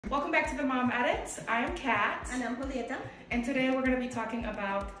Welcome back to the Mom Edit. I am Kat. And I'm Julieta. And today we're going to be talking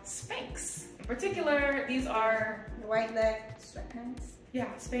about SPANX. In particular, these are wide leg sweatpants. Yeah,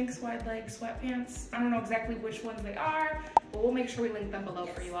 SPANX wide leg sweatpants. I don't know exactly which ones they are, but we'll make sure we link them below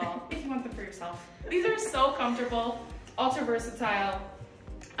for you all if you want them for yourself. These are so comfortable, ultra versatile.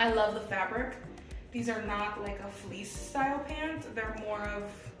 I love the fabric. These are not like a fleece style pant. They're more of,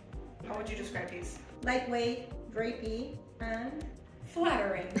 how would you describe these? Lightweight, drapey, and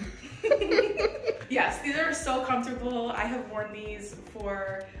flattering. Yes, these are so comfortable. I have worn these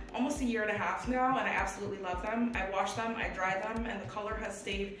for almost a year and a half now, and I absolutely love them. I wash them, I dry them, and the color has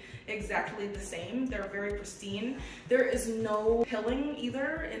stayed exactly the same. They're very pristine. There is no pilling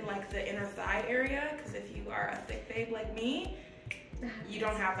either in like the inner thigh area, because if you are a thick babe like me, you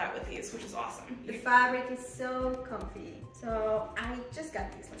don't have that with these, which is awesome. The fabric is so comfy. So I just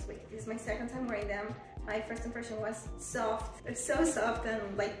got these last week. This is my second time wearing them. My first impression was soft. They're so soft and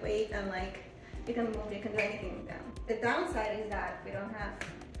lightweight, and like you can move, you can do anything with them. The downside is that we don't have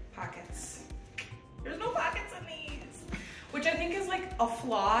pockets. There's no pockets in these, which I think is like a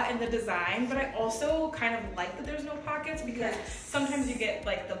flaw in the design, but I also kind of like that there's no pockets, because sometimes you get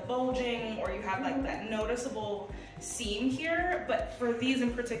like the bulging, or you have like that noticeable seam here, but for these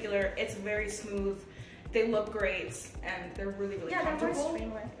in particular, it's very smooth. They look great, and they're really, really comfortable. They're more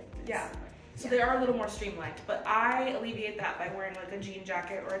streamlined. Yeah. So they are a little more streamlined, but I alleviate that by wearing like a jean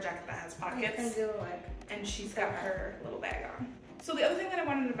jacket or a jacket that has pockets. You can do like, and she's got her little bag on. So the other thing that I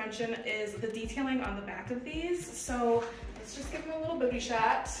wanted to mention is the detailing on the back of these. So let's just give them a little booty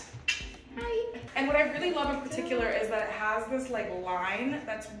shot. Hi. And what I really love in particular is that it has this like line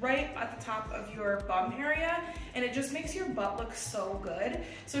that's right at the top of your bum area, and it just makes your butt look so good.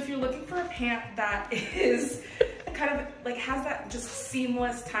 So if you're looking for a pant that is kind of like has that just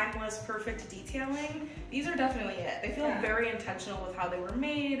seamless, timeless, perfect detailing, these are definitely it. They feel very intentional with how they were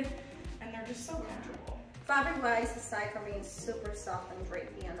made, and they're just so comfortable. Fabric-wise, aside from being super soft and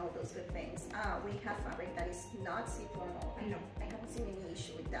drapey and all those good things, we have fabric that is not see-through at all. I haven't seen any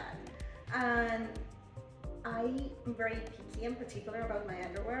issue with that. And I'm very picky and particular about my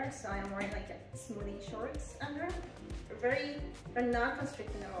underwear, so I'm wearing like a smoothie shorts under. They're not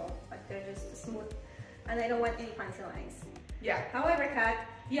constricting at all, like they're just smooth, and I don't want any fancy lines. Yeah. However, Kat.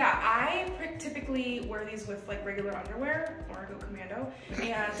 Yeah, I typically wear these with like regular underwear, or I go commando,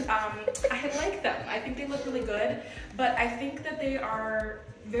 and I like them. I think they look really good, but I think that they are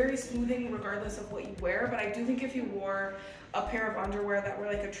very smoothing regardless of what you wear. But I do think if you wore a pair of underwear that were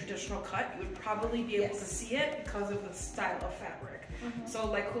like a traditional cut, you would probably be able to see it because of the style of fabric. So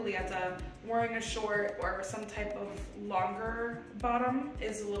like Julieta, wearing a short or some type of longer bottom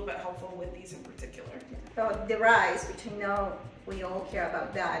is a little bit helpful with these in particular. So the rise, which I know we all care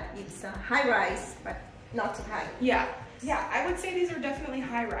about that, it's a high rise, but not too high. Yeah, I would say these are definitely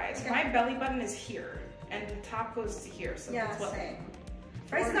high rise. Okay. My belly button is here, and the top goes to here, so that's what. Same.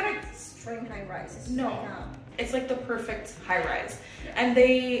 But it's not a extreme high rise. It's it's like the perfect high rise. And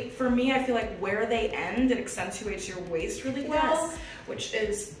they, for me, I feel like where they end, it accentuates your waist really well, which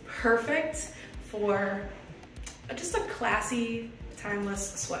is perfect for just a classy,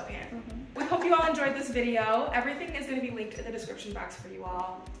 timeless sweatpant. We hope you all enjoyed this video. Everything is going to be linked in the description box for you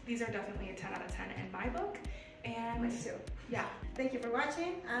all. These are definitely a 10 out of 10 in my book. And mine too. Yeah. Thank you for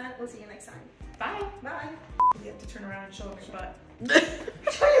watching, and we'll see you next time. Bye. Bye. You have to turn around and show your butt.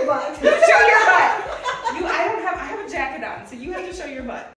 Show your butt. Show your butt. I have a jacket on, so you have to show your butt.